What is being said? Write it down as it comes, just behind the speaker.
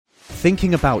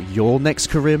thinking about your next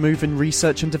career move in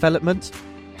research and development?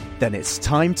 Then it's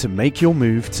time to make your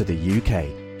move to the UK.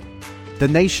 The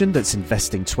nation that's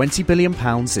investing £20 billion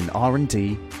in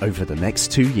R&D over the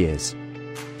next 2 years.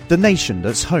 The nation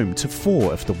that's home to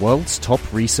 4 of the world's top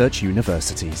research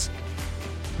universities.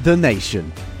 The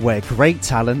nation where great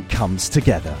talent comes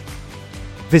together.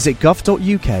 Visit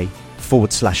gov.uk/great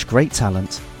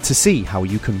talent to see how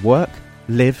you can work,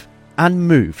 live and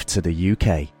move to the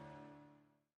UK.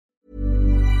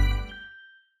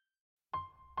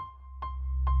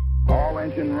 All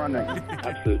engine running.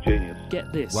 Absolute genius.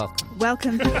 Get this.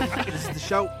 Welcome. This is the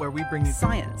show where we bring you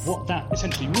Science. What that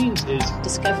essentially means is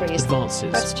discoveries, advances,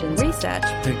 Questions. Research.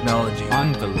 technology.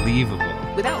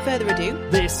 Unbelievable. Without further ado,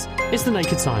 this is The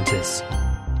Naked Scientists.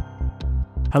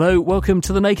 Hello, welcome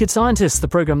to The Naked Scientists, the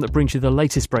programme that brings you the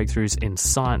latest breakthroughs in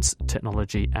science,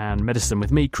 technology and medicine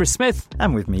with me, Chris Smith.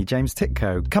 And with me, James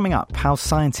Titko. Coming up, how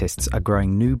scientists are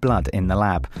growing new blood in the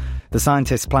lab, the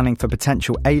scientists planning for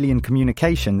potential alien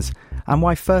communications, and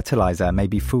why fertiliser may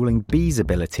be fooling bees'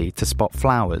 ability to spot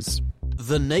flowers.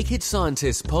 The Naked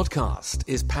Scientists podcast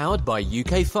is powered by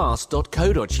ukfast.co.uk.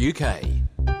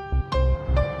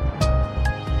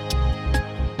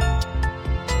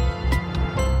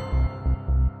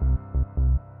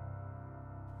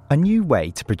 A new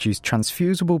way to produce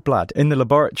transfusible blood in the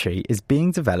laboratory is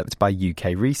being developed by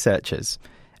UK researchers.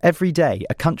 Every day,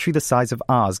 a country the size of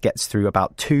ours gets through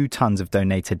about 2 tons of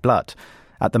donated blood.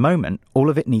 At the moment, all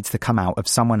of it needs to come out of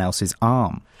someone else's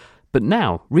arm. But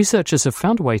now, researchers have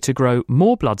found a way to grow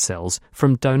more blood cells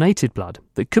from donated blood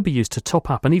that could be used to top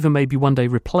up and even maybe one day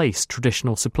replace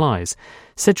traditional supplies.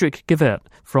 Cedric Givert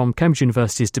from Cambridge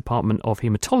University's Department of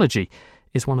Haematology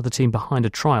is one of the team behind a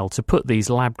trial to put these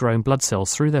lab-grown blood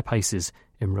cells through their paces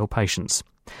in real patients.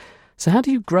 So how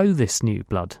do you grow this new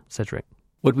blood, Cedric?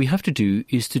 What we have to do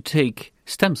is to take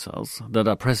stem cells that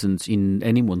are present in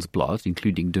anyone's blood,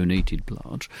 including donated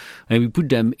blood, and we put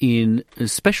them in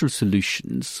special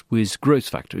solutions with growth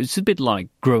factor. It's a bit like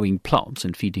growing plants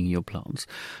and feeding your plants.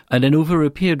 And then over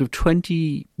a period of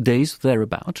 20 days,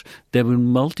 thereabout, they will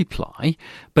multiply,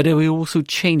 but they will also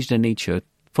change their nature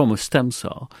from a stem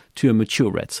cell to a mature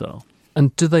red cell.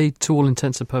 And do they, to all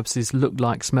intents and purposes, look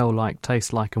like, smell like,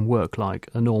 taste like and work like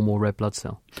a normal red blood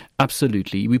cell?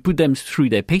 Absolutely. We put them through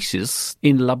their paces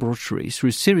in the laboratory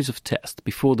through a series of tests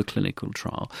before the clinical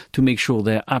trial to make sure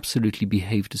they absolutely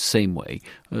behave the same way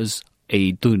as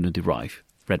a donor-derived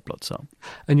red blood cell.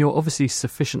 And you're obviously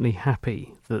sufficiently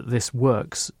happy that this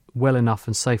works well enough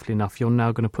and safely enough, you're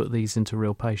now going to put these into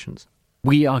real patients?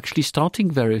 We are actually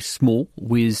starting very small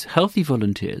with healthy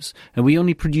volunteers, and we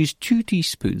only produce 2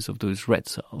 teaspoons of those red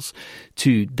cells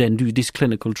to then do this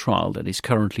clinical trial that is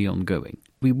currently ongoing.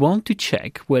 We want to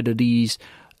check whether these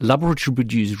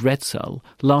laboratory-produced red cells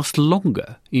last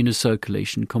longer in a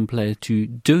circulation compared to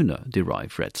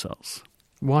donor-derived red cells.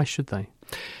 Why should they?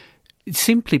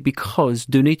 Simply because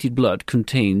donated blood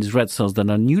contains red cells that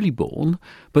are newly born,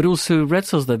 but also red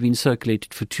cells that have been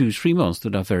circulated for 2 or 3 months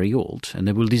that are very old, and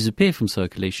they will disappear from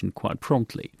circulation quite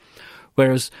promptly.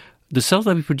 Whereas the cells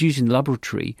that we produce in the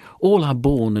laboratory all are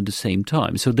born at the same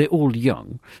time, so they're all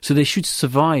young, so they should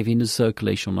survive in the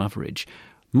circulation on average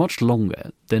much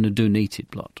longer than a donated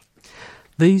blood.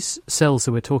 These cells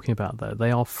that we're talking about, though,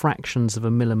 they are fractions of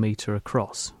a millimetre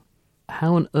across.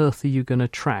 How on earth are you going to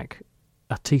track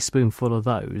a teaspoonful of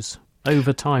those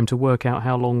over time to work out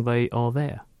how long they are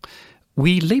there?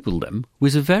 We label them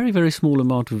with a very, very small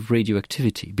amount of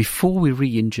radioactivity before we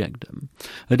re-inject them.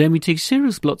 And then we take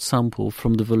serious blood sample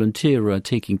from the volunteer who are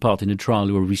taking part in a trial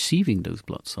who are receiving those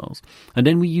blood cells. And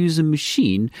then we use a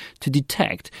machine to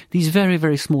detect these very,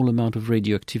 very small amount of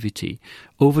radioactivity.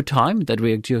 Over time, that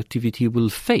radioactivity will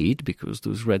fade because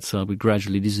those red cells will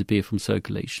gradually disappear from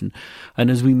circulation. And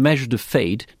as we measure the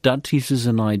fade, that gives us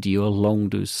an idea how long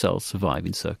those cells survive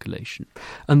in circulation.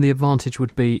 And the advantage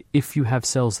would be if you have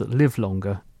cells that live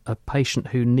longer, a patient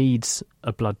who needs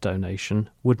a blood donation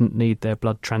wouldn't need their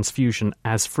blood transfusion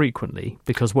as frequently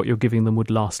because what you're giving them would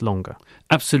last longer.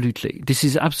 Absolutely. This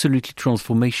is absolutely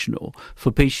transformational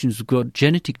for patients who've got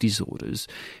genetic disorders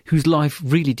whose life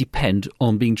really depend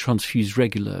on being transfused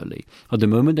regularly. At the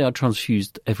moment, they are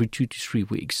transfused every 2 to 3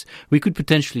 weeks. We could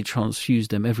potentially transfuse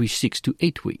them every 6 to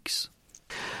 8 weeks.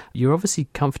 You're obviously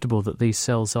comfortable that these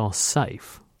cells are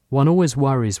safe. One always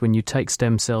worries when you take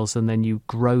stem cells and then you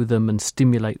grow them and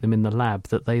stimulate them in the lab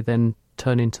that they then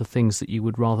turn into things that you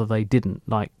would rather they didn't,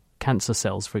 like cancer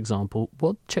cells, for example.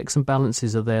 What checks and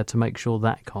balances are there to make sure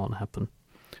that can't happen?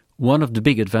 one of the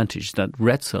big advantages that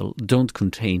red cells don't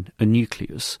contain a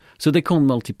nucleus. So they can't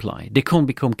multiply. They can't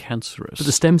become cancerous. But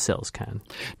the stem cells can.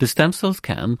 The stem cells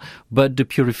can, but the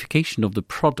purification of the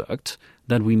product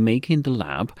that we make in the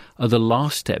lab, the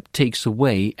last step, takes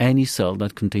away any cell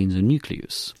that contains a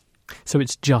nucleus. So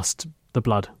it's just the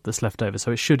blood that's left over.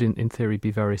 So it should, in theory, be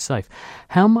very safe.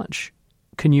 How much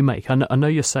can you make? I know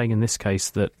you're saying in this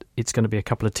case that it's going to be a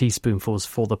couple of teaspoonfuls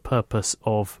for the purpose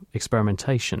of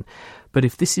experimentation. But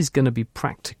if this is going to be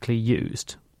practically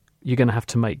used, you're going to have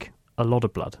to make a lot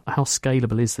of blood. How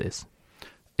scalable is this?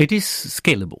 It is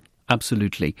scalable,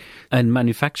 absolutely. And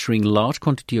manufacturing large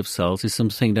quantity of cells is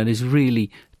something that is really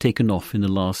taken off in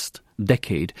the last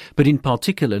decade. But in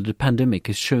particular, the pandemic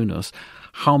has shown us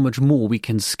how much more we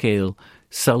can scale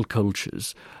cell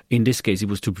cultures. In this case, it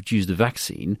was to produce the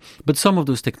vaccine. But some of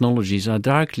those technologies are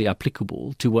directly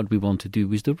applicable to what we want to do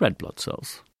with the red blood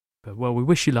cells. Well, we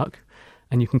wish you luck,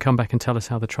 and you can come back and tell us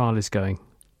how the trial is going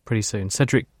pretty soon.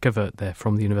 Cedric Gavert there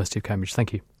from the University of Cambridge.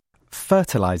 Thank you.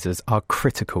 Fertilisers are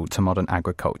critical to modern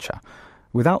agriculture.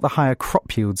 Without the higher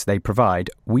crop yields they provide,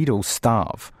 we'd all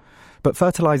starve. But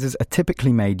fertilisers are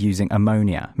typically made using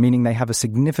ammonia, meaning they have a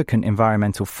significant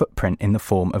environmental footprint in the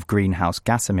form of greenhouse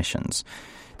gas emissions.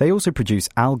 They also produce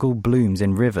algal blooms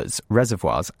in rivers,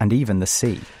 reservoirs, and even the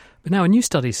sea. But now a new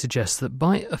study suggests that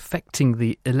by affecting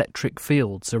the electric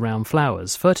fields around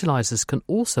flowers, fertilisers can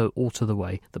also alter the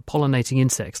way that pollinating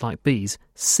insects like bees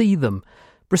see them.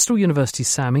 Bristol University's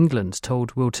Sam England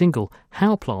told Will Tingle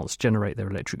how plants generate their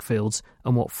electric fields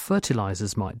and what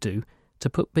fertilisers might do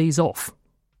to put bees off.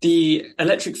 The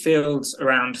electric fields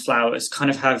around flowers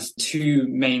kind of have two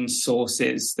main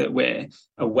sources that we're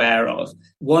aware of.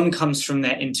 One comes from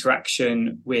their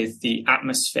interaction with the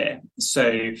atmosphere.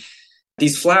 So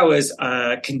these flowers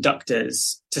are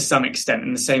conductors to some extent,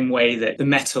 in the same way that the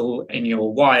metal in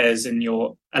your wires and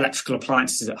your electrical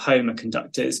appliances at home are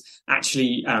conductors.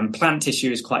 Actually, plant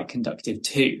tissue is quite conductive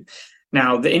too.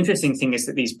 Now, the interesting thing is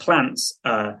that these plants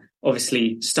are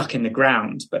obviously stuck in the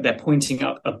ground, but they're pointing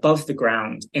up above the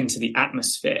ground into the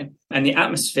atmosphere. And the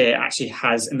atmosphere actually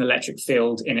has an electric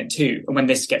field in it too. And when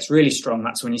this gets really strong,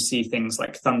 that's when you see things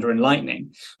like thunder and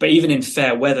lightning. But even in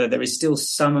fair weather, there is still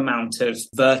some amount of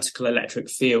vertical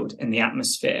electric field in the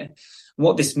atmosphere.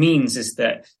 What this means is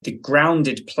that the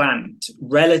grounded plant,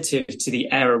 relative to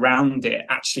the air around it,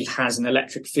 actually has an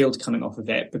electric field coming off of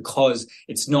it because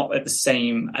it's not at the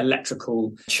same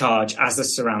electrical charge as the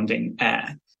surrounding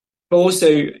air. But also,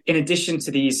 in addition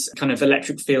to these kind of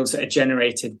electric fields that are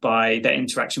generated by their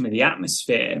interaction with the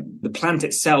atmosphere, the plant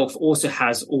itself also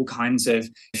has all kinds of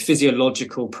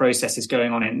physiological processes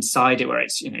going on inside it, where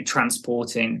it's,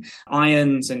 transporting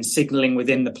ions and signaling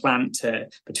within the plant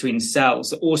between cells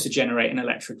that also generate an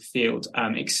electric field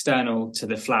external to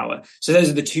the flower. So those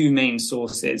are the two main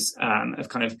sources of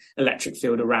kind of electric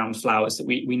field around flowers that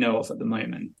we know of at the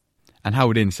moment. And how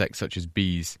would insects such as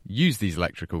bees use these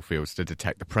electrical fields to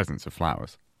detect the presence of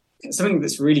flowers? Something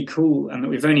that's really cool and that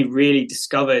we've only really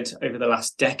discovered over the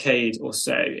last decade or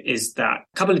so is that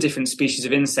a couple of different species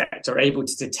of insect are able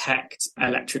to detect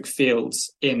electric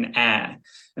fields in air.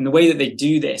 And the way that they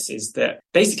do this is that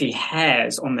basically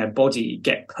hairs on their body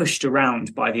get pushed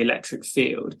around by the electric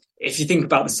field. If you think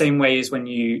about the same way as when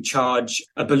you charge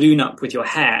a balloon up with your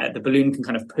hair, the balloon can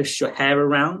kind of push your hair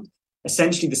around.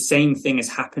 Essentially, the same thing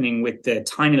is happening with the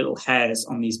tiny little hairs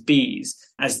on these bees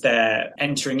as they're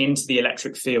entering into the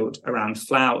electric field around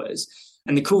flowers.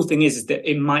 And the cool thing is that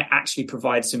it might actually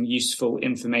provide some useful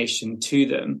information to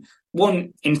them.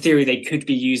 One, in theory, they could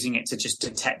be using it to just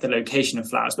detect the location of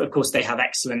flowers. But of course, they have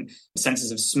excellent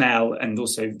senses of smell and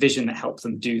also vision that help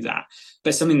them do that.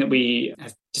 But something that we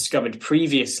have discovered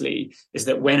previously is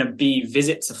that when a bee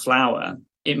visits a flower,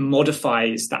 it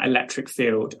modifies that electric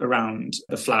field around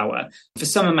the flower for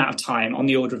some amount of time, on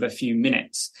the order of a few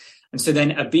minutes. And so then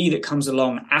a bee that comes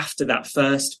along after that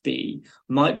first bee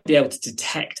might be able to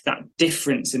detect that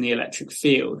difference in the electric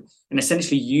field and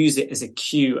essentially use it as a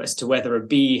cue as to whether a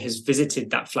bee has visited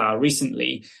that flower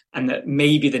recently, and that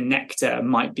maybe the nectar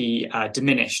might be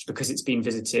diminished because it's been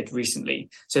visited recently.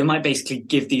 So it might basically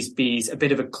give these bees a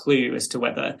bit of a clue as to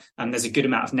whether there's a good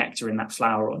amount of nectar in that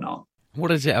flower or not. What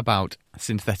is it about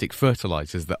synthetic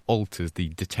fertilisers that alters the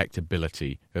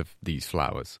detectability of these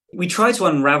flowers? We try to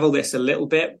unravel this a little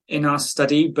bit in our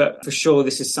study, but for sure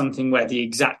this is something where the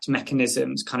exact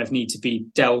mechanisms kind of need to be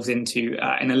delved into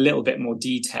in a little bit more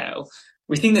detail.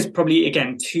 We think there's probably,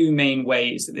 again, two main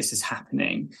ways that this is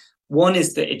happening. One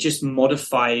is that it just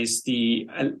modifies the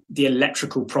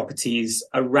electrical properties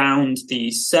around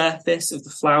the surface of the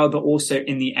flower, but also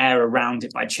in the air around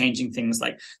it by changing things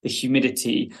like the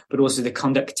humidity, but also the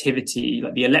conductivity,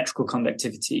 like the electrical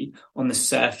conductivity on the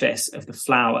surface of the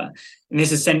flower. And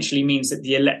this essentially means that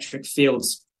the electric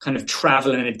fields kind of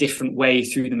travel in a different way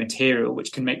through the material,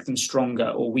 which can make them stronger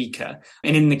or weaker.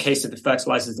 And in the case of the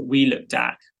fertilizers that we looked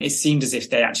at, it seemed as if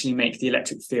they actually make the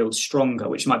electric field stronger,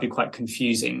 which might be quite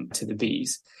confusing to the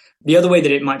bees. The other way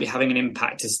that it might be having an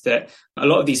impact is that a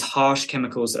lot of these harsh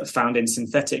chemicals that are found in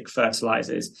synthetic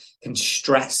fertilizers can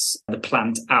stress the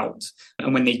plant out.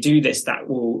 And when they do this, that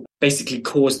will basically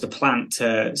cause the plant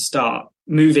to start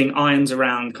moving ions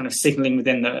around, kind of signaling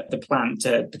within the plant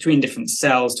between different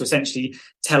cells to essentially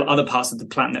tell other parts of the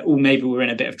plant that, oh, maybe we're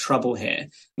in a bit of trouble here,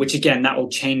 which again, that will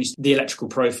change the electrical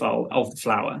profile of the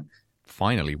flower.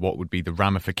 Finally, what would be the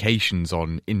ramifications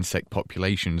on insect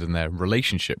populations and their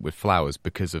relationship with flowers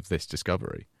because of this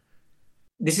discovery?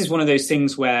 This is one of those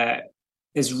things where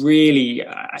there's really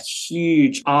a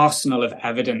huge arsenal of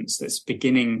evidence that's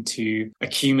beginning to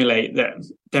accumulate, that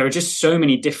there are just so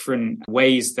many different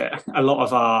ways that a lot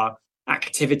of our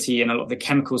activity and a lot of the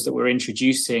chemicals that we're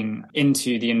introducing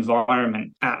into the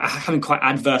environment are having quite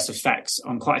adverse effects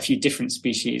on quite a few different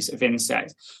species of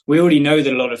insects. We already know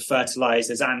that a lot of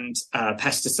fertilizers and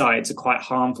pesticides are quite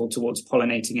harmful towards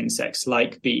pollinating insects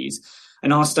like bees.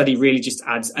 And our study really just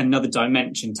adds another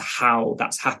dimension to how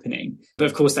that's happening. But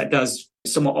of course, that does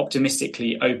somewhat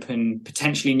optimistically open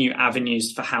potentially new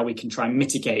avenues for how we can try and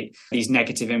mitigate these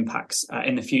negative impacts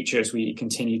in the future as we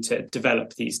continue to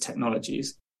develop these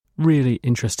technologies. Really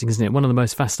interesting, isn't it? One of the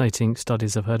most fascinating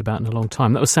studies I've heard about in a long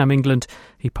time. That was Sam England.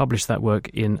 He published that work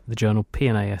in the journal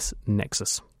PNAS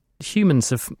Nexus. Humans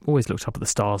have always looked up at the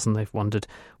stars and they've wondered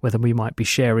whether we might be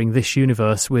sharing this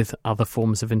universe with other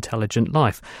forms of intelligent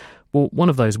life. Well, one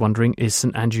of those wondering is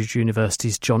St Andrews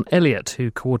University's John Elliott, who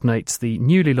coordinates the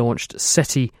newly launched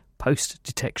SETI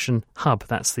Post-Detection Hub.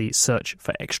 That's the Search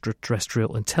for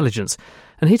Extraterrestrial Intelligence.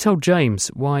 And he told James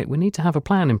why we need to have a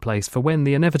plan in place for when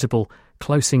the inevitable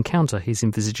close encounter he's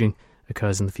envisaging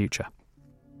occurs in the future.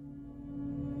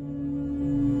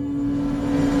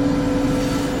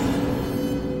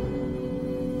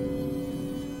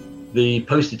 The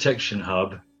Post-Detection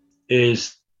Hub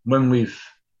is when we've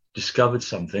discovered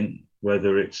something,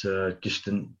 whether it's a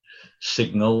distant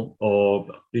signal or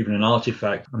even an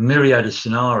artifact, a myriad of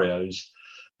scenarios,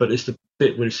 but it's the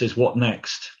bit where it says, what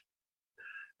next?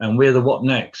 And we're the what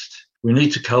next. We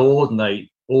need to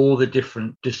coordinate all the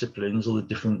different disciplines, all the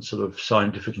different sort of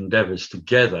scientific endeavours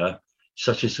together,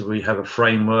 such as we have a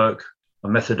framework, a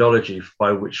methodology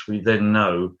by which we then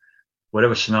know,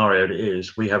 whatever scenario it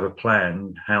is, we have a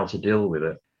plan how to deal with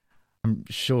it. I'm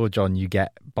sure, John, you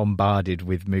get bombarded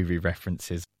with movie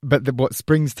references. But what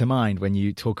springs to mind when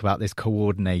you talk about this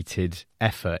coordinated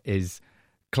effort is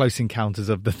Close Encounters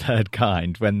of the Third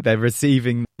Kind, when they're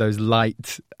receiving those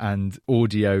light and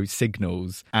audio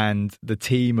signals and the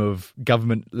team of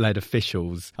government-led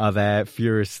officials are there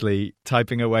furiously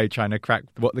typing away, trying to crack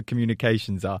what the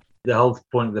communications are. The whole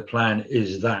point of the plan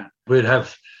is that we'd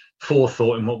have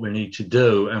forethought in what we need to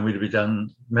do, and we'd have done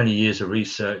many years of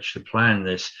research to plan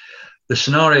this. The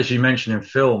scenarios you mention in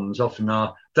films often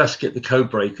are, let's get the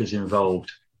code breakers involved.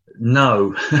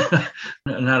 No.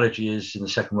 An analogy is in the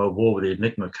Second World War with the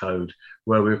Enigma code,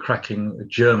 where we were cracking a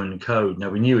German code. Now,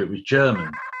 we knew it was German.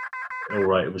 All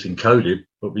right, it was encoded,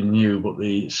 but we knew what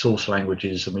the source language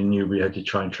is, and we knew we had to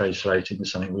try and translate it into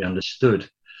something we understood.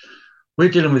 We're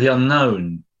dealing with the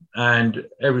unknown, and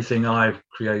everything I've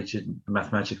created,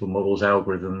 mathematical models,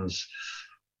 algorithms,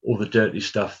 all the dirty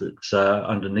stuff that's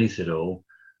underneath it all,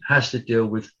 has to deal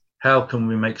with how can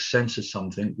we make sense of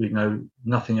something we know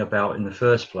nothing about in the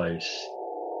first place.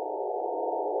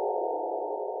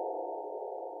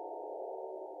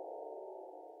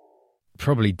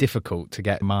 Probably difficult to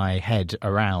get my head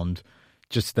around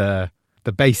just the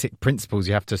basic principles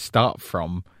you have to start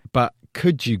from. But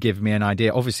could you give me an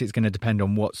idea? Obviously, it's going to depend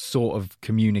on what sort of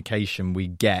communication we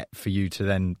get for you to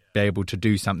then be able to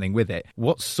do something with it.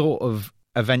 What sort of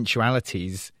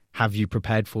eventualities have you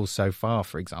prepared for so far,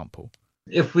 for example?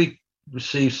 If we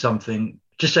receive something,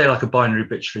 just say like a binary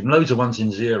bit stream, loads of ones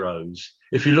and zeros,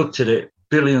 if you looked at it,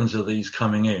 billions of these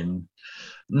coming in,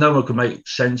 no one could make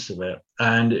sense of it.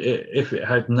 And if it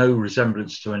had no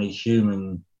resemblance to any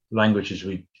human languages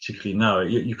we particularly know,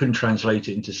 you couldn't translate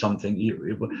it into something.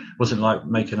 It wasn't like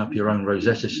making up your own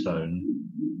Rosetta Stone.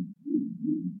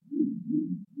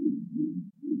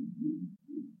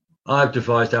 I've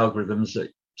devised algorithms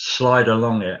that slide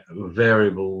along it,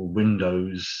 variable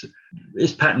windows.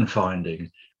 It's pattern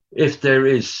finding. If there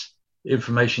is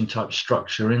information type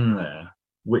structure in there,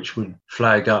 which would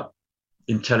flag up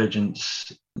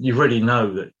intelligence. You already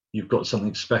know that you've got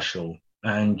something special,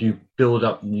 and you build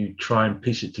up and you try and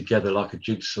piece it together like a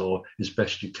jigsaw as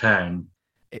best you can.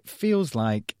 It feels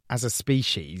like, as a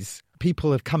species,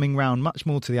 people are coming round much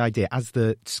more to the idea, as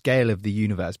the scale of the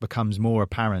universe becomes more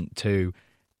apparent to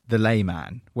the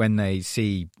layman when they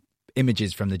see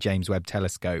images from the James Webb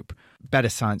Telescope, better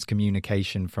science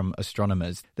communication from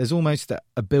astronomers. There's almost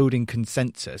a building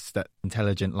consensus that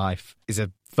intelligent life is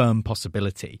a firm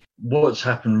possibility. What's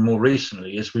happened more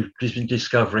recently is we've just been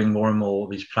discovering more and more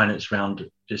these planets around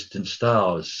distant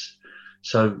stars.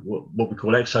 So what we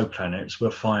call exoplanets,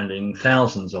 we're finding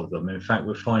thousands of them. In fact,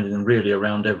 we're finding them really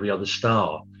around every other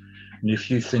star. And if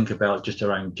you think about just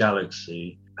our own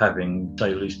galaxy having,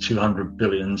 say, at least 200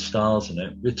 billion stars in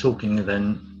it, we're talking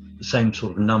then the same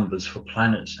sort of numbers for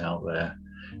planets out there.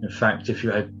 In fact, if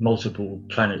you had multiple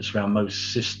planets around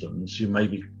most systems, you may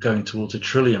be going towards 1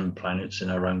 trillion planets in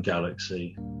our own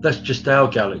galaxy. That's just our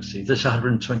galaxy. There's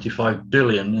 125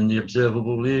 billion in the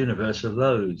observable universe of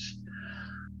those.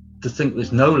 To think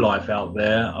there's no life out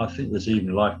there, I think there's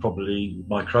even life probably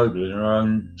microbial in our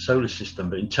own solar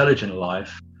system, but intelligent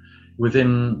life,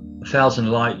 within 1,000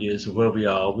 light years of where we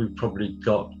are, we've probably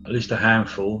got at least a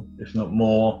handful, if not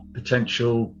more,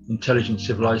 potential intelligent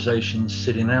civilizations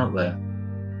sitting out there.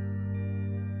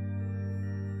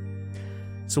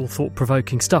 It's all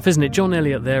thought-provoking stuff, isn't it? John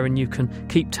Elliott there, and you can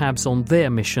keep tabs on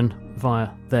their mission via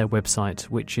their website,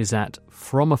 which is at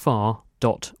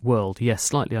fromafar.world. Yes,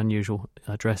 slightly unusual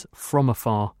address,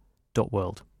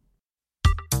 fromafar.world.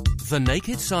 The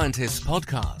Naked Scientists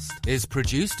podcast is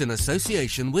produced in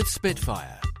association with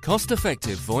Spitfire,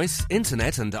 cost-effective voice,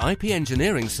 internet and IP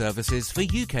engineering services for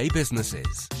UK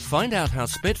businesses. Find out how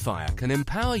Spitfire can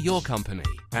empower your company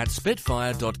at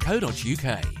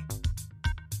spitfire.co.uk.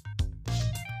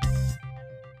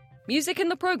 Music in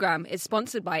the programme is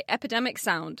sponsored by Epidemic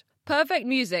Sound, perfect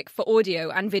music for audio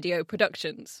and video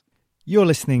productions. You're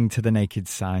listening to The Naked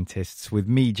Scientists with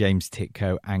me, James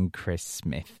Titko, and Chris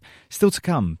Smith. Still to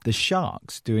come, the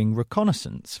sharks doing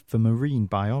reconnaissance for marine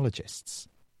biologists.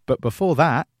 But before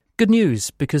that... Good news,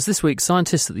 because this week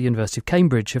scientists at the University of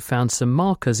Cambridge have found some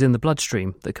markers in the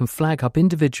bloodstream that can flag up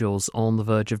individuals on the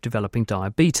verge of developing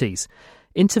diabetes.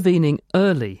 Intervening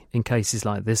early in cases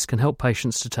like this can help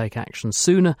patients to take action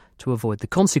sooner to avoid the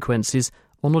consequences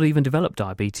or not even develop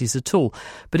diabetes at all.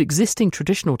 But existing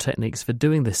traditional techniques for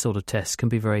doing this sort of test can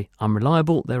be very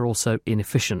unreliable. They're also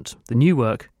inefficient. The new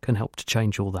work can help to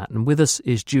change all that. And with us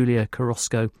is Julia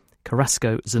Carrasco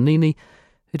Zanini,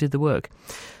 who did the work.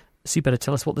 So you better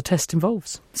tell us what the test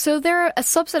involves. So there are a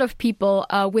subset of people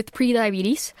with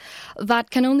prediabetes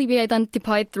that can only be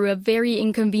identified through a very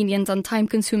inconvenient and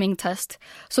time-consuming test.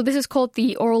 So this is called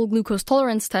the oral glucose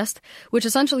tolerance test, which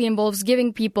essentially involves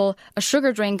giving people a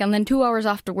sugar drink and then 2 hours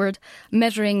afterward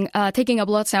taking a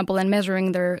blood sample and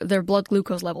measuring their blood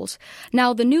glucose levels.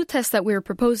 Now, the new test that we're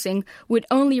proposing would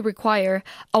only require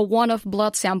a one-off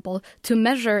blood sample to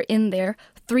measure in there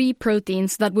 3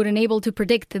 proteins that would enable to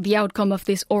predict the outcome of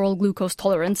this oral glucose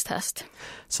tolerance test.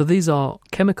 So these are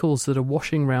chemicals that are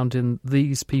washing around in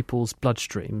these people's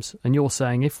bloodstreams, and you're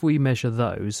saying if we measure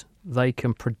those, they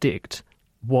can predict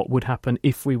what would happen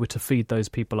if we were to feed those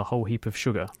people a whole heap of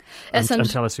sugar and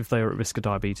tell us if they are at risk of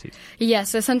diabetes.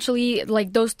 Yes, essentially,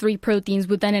 like those 3 proteins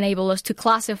would then enable us to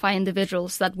classify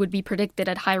individuals that would be predicted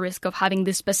at high risk of having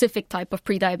this specific type of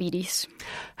prediabetes.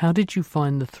 How did you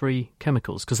find the 3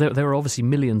 chemicals? Because there are obviously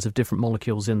millions of different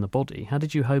molecules in the body. How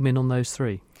did you home in on those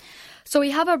 3? So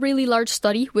we have a really large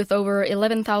study with over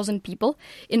 11,000 people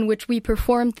in which we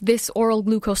performed this oral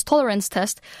glucose tolerance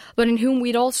test, but in whom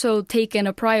we'd also taken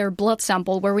a prior blood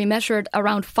sample where we measured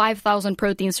around 5,000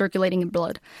 proteins circulating in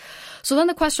blood. So then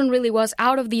the question really was,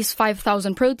 out of these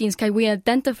 5,000 proteins, can we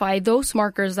identify those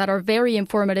markers that are very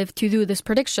informative to do this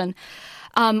prediction?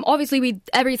 Obviously,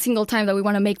 every single time that we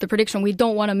want to make the prediction, we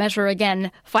don't want to measure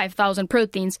again 5,000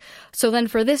 proteins. So then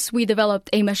for this, we developed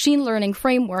a machine learning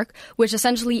framework, which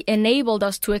essentially enabled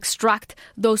us to extract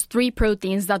those 3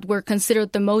 proteins that were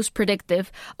considered the most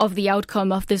predictive of the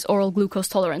outcome of this oral glucose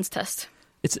tolerance test.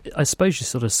 I suppose you're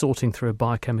sort of sorting through a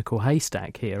biochemical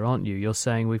haystack here, aren't you? You're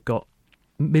saying we've got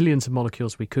millions of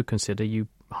molecules we could consider. You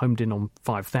homed in on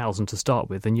 5,000 to start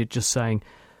with, and you're just saying,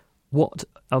 what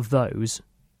of those,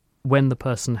 when the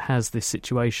person has this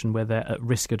situation where they're at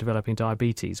risk of developing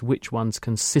diabetes, which ones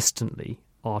consistently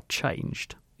are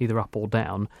changed, either up or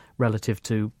down, relative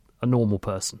to a normal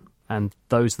person? And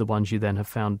those are the ones you then have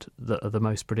found that are the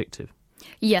most predictive.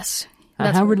 Yes.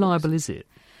 And how reliable is it?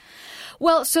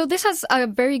 Well, so this has a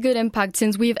very good impact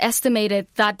since we've estimated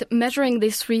that measuring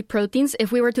these 3 proteins,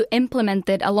 if we were to implement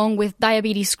it along with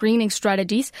diabetes screening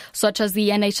strategies, such as the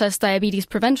NHS Diabetes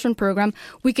Prevention Program,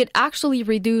 we could actually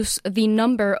reduce the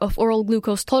number of oral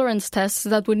glucose tolerance tests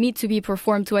that would need to be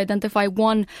performed to identify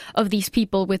one of these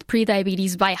people with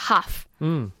prediabetes by half.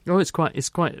 Oh, it's quite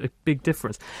a big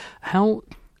difference. How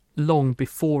long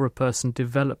before a person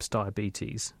develops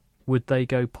diabetes would they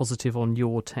go positive on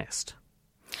your test?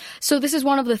 So this is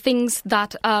one of the things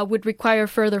that would require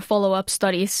further follow-up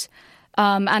studies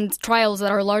and trials that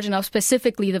are large enough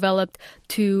specifically developed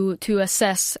to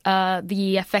assess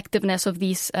the effectiveness of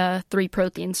these 3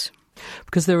 proteins.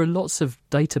 Because there are lots of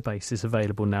databases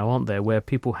available now, aren't there, where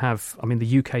people have,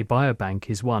 the UK Biobank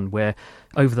is one where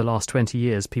over the last 20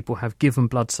 years people have given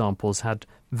blood samples, had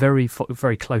very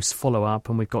close follow-up,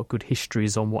 and we've got good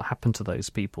histories on what happened to those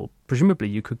people. Presumably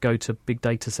you could go to big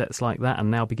data sets like that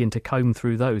and now begin to comb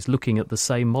through those, looking at the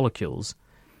same molecules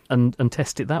and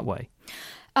test it that way.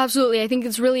 Absolutely. I think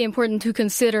it's really important to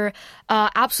consider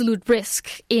absolute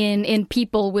risk in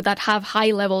people that have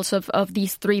high levels of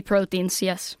these 3 proteins,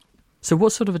 yes. So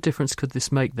what sort of a difference could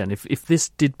this make then? If this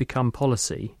did become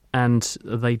policy and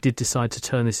they did decide to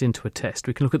turn this into a test,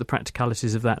 we can look at the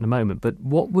practicalities of that in a moment, but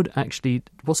what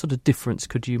sort of difference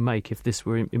could you make if this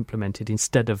were implemented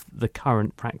instead of the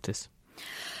current practice?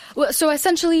 Well, so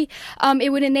essentially, it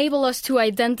would enable us to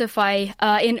identify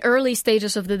in early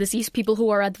stages of the disease people who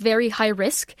are at very high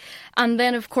risk. And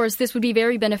then, of course, this would be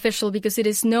very beneficial because it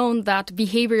is known that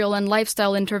behavioral and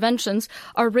lifestyle interventions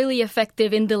are really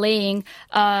effective in delaying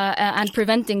and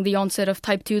preventing the onset of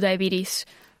type 2 diabetes.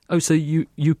 Oh, so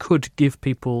you could give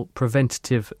people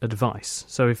preventative advice.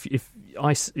 So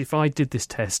if I did this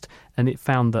test and it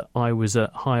found that I was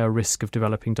at higher risk of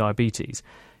developing diabetes,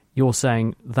 you're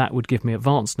saying that would give me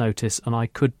advance notice and I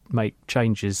could make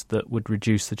changes that would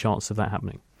reduce the chance of that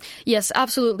happening? Yes,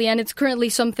 absolutely. And it's currently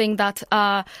something that,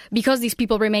 because these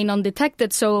people remain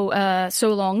undetected so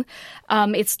long,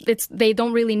 they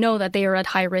don't really know that they are at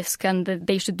high risk and that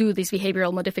they should do these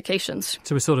behavioral modifications.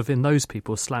 So we're sort of in those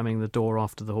people slamming the door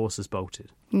after the horse has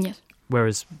bolted? Yes.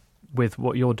 Whereas with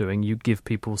what you're doing, you give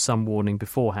people some warning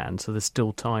beforehand, so there's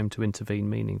still time to intervene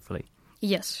meaningfully.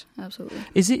 Yes, absolutely.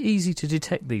 Is it easy to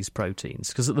detect these proteins?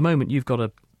 Because at the moment you've got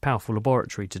a powerful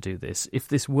laboratory to do this. If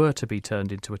this were to be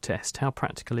turned into a test, how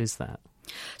practical is that?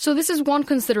 So this is one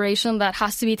consideration that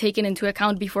has to be taken into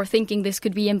account before thinking this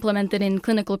could be implemented in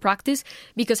clinical practice,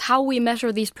 because how we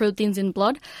measure these proteins in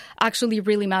blood actually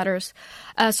really matters.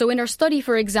 So in our study,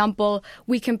 for example,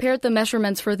 we compared the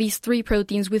measurements for these 3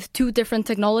 proteins with 2 different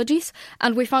technologies,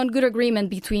 and we found good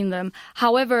agreement between them.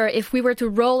 However, if we were to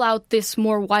roll out this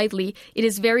more widely, it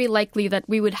is very likely that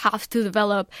we would have to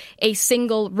develop a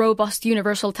single, robust,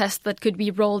 universal test that could be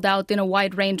rolled out in a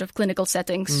wide range of clinical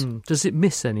settings. Does it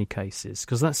miss any cases?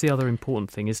 Because that's the other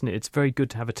important thing, isn't it? It's very good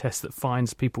to have a test that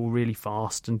finds people really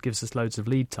fast and gives us loads of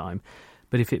lead time.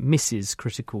 But if it misses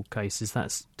critical cases,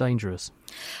 that's dangerous.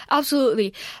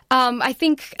 Absolutely. I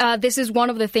think this is one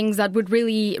of the things that would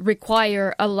really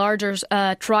require a larger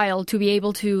trial to be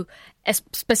able to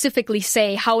specifically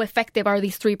say how effective are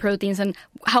these 3 proteins and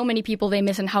how many people they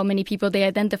miss and how many people they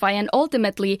identify, and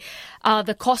ultimately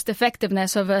the cost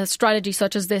effectiveness of a strategy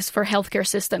such as this for healthcare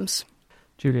systems.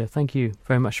 Julia, thank you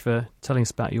very much for telling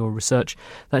us about your research.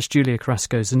 That's Julia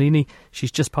Carrasco-Zanini.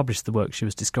 She's just published the work she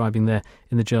was describing there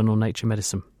in the journal Nature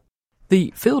Medicine.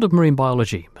 The field of marine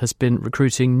biology has been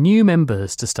recruiting new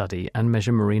members to study and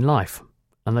measure marine life.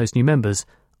 And those new members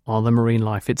are the marine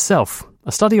life itself.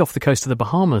 A study off the coast of the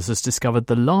Bahamas has discovered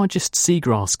the largest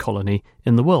seagrass colony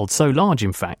in the world, so large,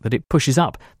 in fact, that it pushes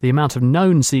up the amount of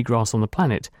known seagrass on the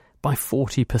planet by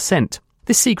 40%.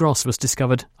 This seagrass was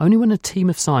discovered only when a team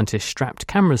of scientists strapped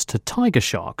cameras to tiger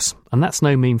sharks, and that's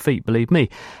no mean feat, believe me,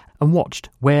 and watched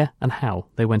where and how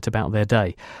they went about their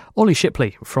day. Ollie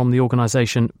Shipley from the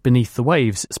organisation Beneath the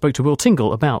Waves spoke to Will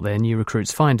Tingle about their new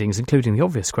recruits' findings, including the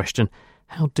obvious question,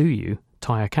 how do you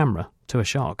tie a camera to a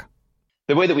shark?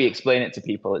 The way that we explain it to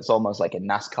people, it's almost like a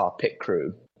NASCAR pit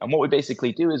crew. And what we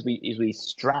basically do is we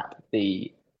strap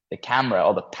the camera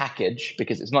or the package,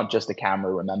 because it's not just a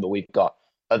camera, remember, we've got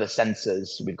other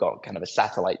sensors. We've got kind of a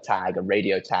satellite tag, a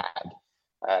radio tag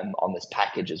on this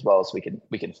package as well, so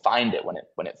we can find it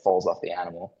when it falls off the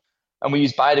animal. And we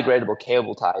use biodegradable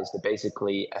cable ties to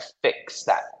basically affix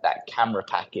that camera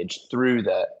package through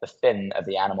the fin of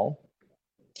the animal,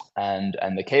 and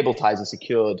the cable ties are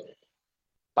secured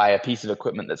by a piece of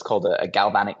equipment that's called a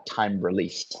galvanic time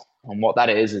release. And what that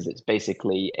is it's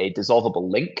basically a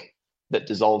dissolvable link that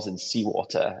dissolves in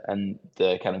seawater, and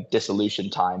the kind of dissolution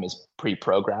time is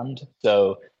pre-programmed.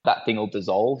 So that thing will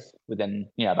dissolve within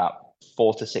about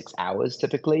 4 to 6 hours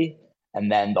typically.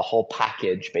 And then the whole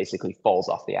package basically falls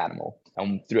off the animal.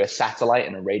 And through a satellite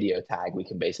and a radio tag, we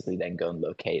can basically then go and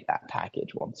locate that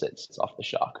package once it's off the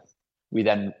shark. We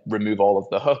then remove all of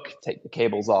the hook, take the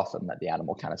cables off, and let the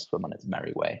animal kind of swim on its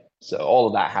merry way. So all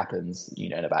of that happens,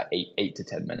 in about 8 to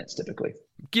 10 minutes typically.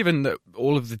 Given that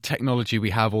all of the technology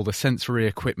we have, all the sensory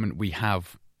equipment we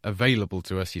have available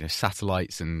to us,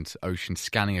 satellites and ocean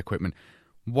scanning equipment,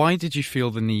 why did you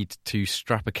feel the need to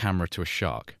strap a camera to a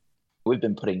shark? We've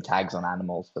been putting tags on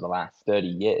animals for the last 30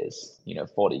 years,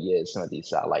 40 years, some of these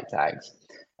satellite tags.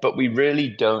 But we really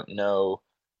don't know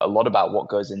a lot about what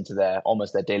goes into their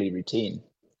daily routine.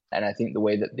 And I think the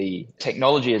way that the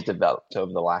technology has developed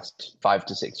over the last 5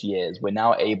 to 6 years, we're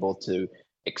now able to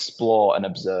explore and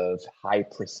observe high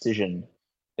precision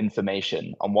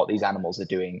information on what these animals are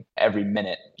doing every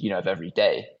minute, of every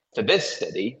day. For this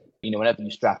study, whenever you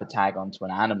strap a tag onto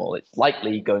an animal, it's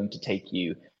likely going to take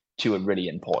you to a really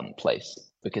important place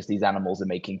because these animals are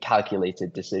making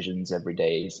calculated decisions every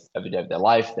day of their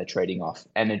life. They're trading off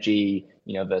energy,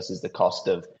 versus the cost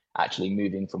of actually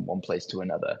moving from one place to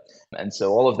another. And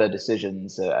so all of their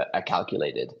decisions are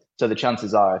calculated. So the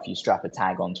chances are if you strap a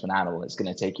tag onto an animal, it's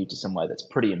going to take you to somewhere that's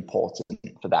pretty important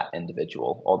for that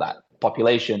individual or that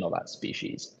population or that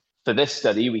species. For this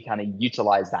study, we kind of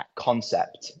utilize that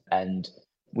concept and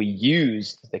we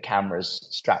used the cameras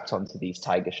strapped onto these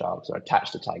tiger sharks or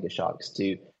attached to tiger sharks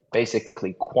to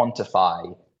basically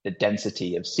quantify the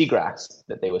density of seagrass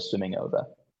that they were swimming over.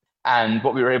 And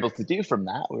what we were able to do from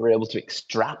that, we were able to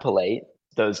extrapolate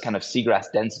those kind of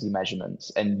seagrass density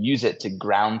measurements and use it to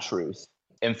ground truth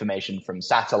information from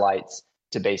satellites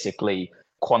to basically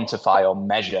quantify or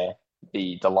measure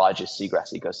the largest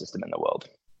seagrass ecosystem in the world.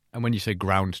 And when you say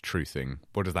ground truthing,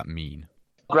 what does that mean?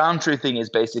 Ground truthing is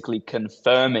basically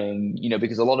confirming,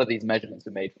 because a lot of these measurements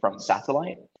are made from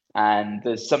satellite, and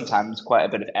there's sometimes quite a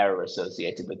bit of error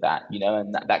associated with that,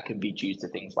 and that can be due to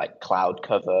things like cloud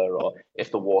cover or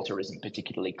if the water isn't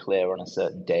particularly clear on a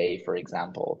certain day, for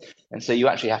example. And so you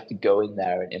actually have to go in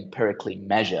there and empirically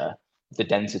measure the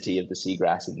density of the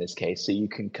seagrass in this case, so you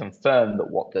can confirm that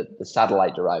what the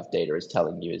satellite-derived data is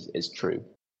telling you is true.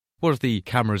 What have the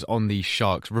cameras on these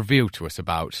sharks revealed to us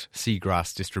about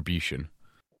seagrass distribution?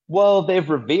 Well, they've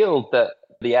revealed that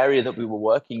the area that we were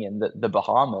working in, the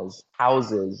Bahamas,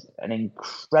 houses an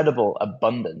incredible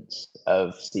abundance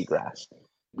of seagrass.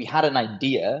 We had an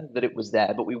idea that it was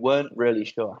there, but we weren't really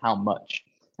sure how much.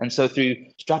 And so through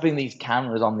strapping these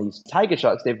cameras on these tiger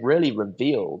sharks, they've really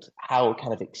revealed how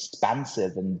kind of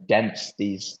expansive and dense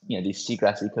these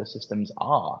seagrass ecosystems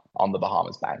are on the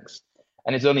Bahamas banks.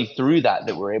 And it's only through that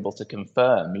we're able to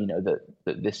confirm,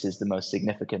 that this is the most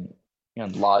significant,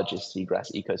 largest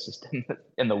seagrass ecosystem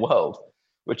in the world,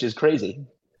 which is crazy.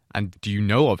 And do you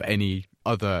know of any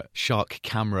other shark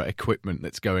camera equipment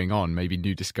that's going on? Maybe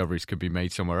new discoveries could be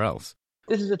made somewhere else.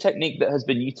 This is a technique that has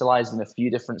been utilized in a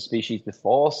few different species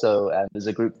before. So there's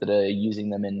a group that are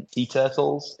using them in sea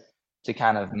turtles to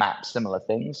kind of map similar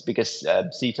things because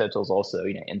sea turtles also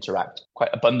interact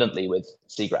quite abundantly with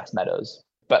seagrass meadows.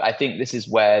 But I think this is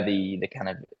where the kind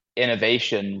of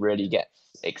innovation really gets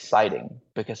exciting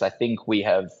because I think we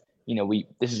have,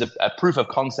 this is a proof of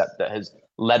concept that has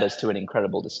led us to an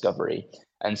incredible discovery.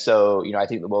 And so, I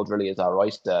think the world really is our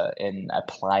oyster in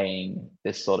applying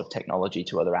this sort of technology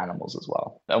to other animals as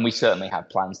well. And we certainly have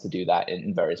plans to do that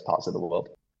in various parts of the world.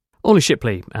 Ollie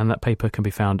Shipley, and that paper can be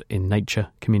found in Nature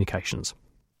Communications.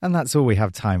 And that's all we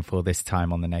have time for this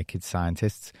time on The Naked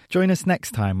Scientists. Join us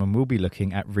next time when we'll be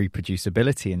looking at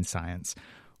reproducibility in science.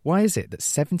 Why is it that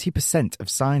 70%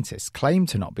 of scientists claim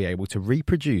to not be able to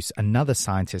reproduce another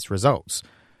scientist's results?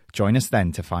 Join us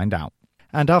then to find out.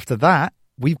 And after that,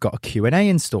 we've got a Q&A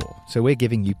in store, so we're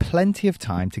giving you plenty of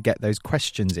time to get those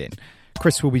questions in.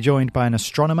 Chris will be joined by an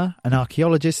astronomer, an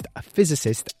archaeologist, a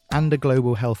physicist, and a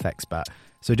global health expert.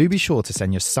 So do be sure to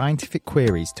send your scientific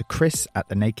queries to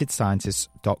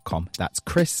chris@thenakedscientists.com. That's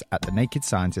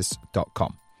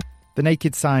chris@thenakedscientists.com. The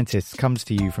Naked Scientists comes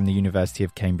to you from the University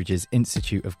of Cambridge's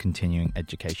Institute of Continuing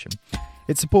Education.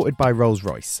 It's supported by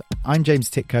Rolls-Royce. I'm James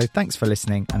Titko. Thanks for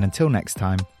listening, and until next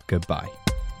time, goodbye.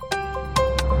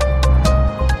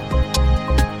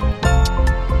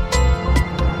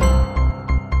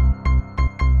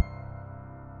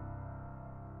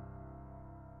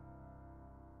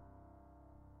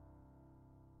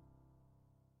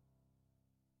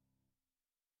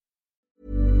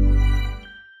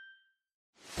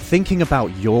 Thinking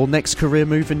about your next career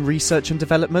move in research and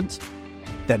development?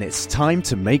 Then it's time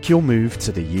to make your move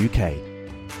to the UK.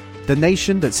 The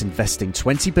nation that's investing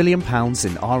 £20 billion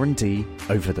in R&D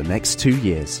over the next 2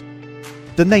 years.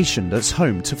 The nation that's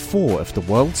home to 4 of the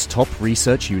world's top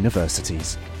research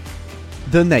universities.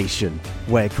 The nation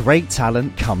where great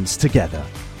talent comes together.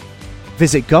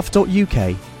 Visit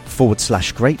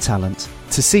gov.uk/great talent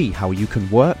to see how you can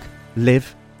work,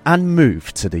 live and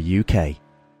move to the UK.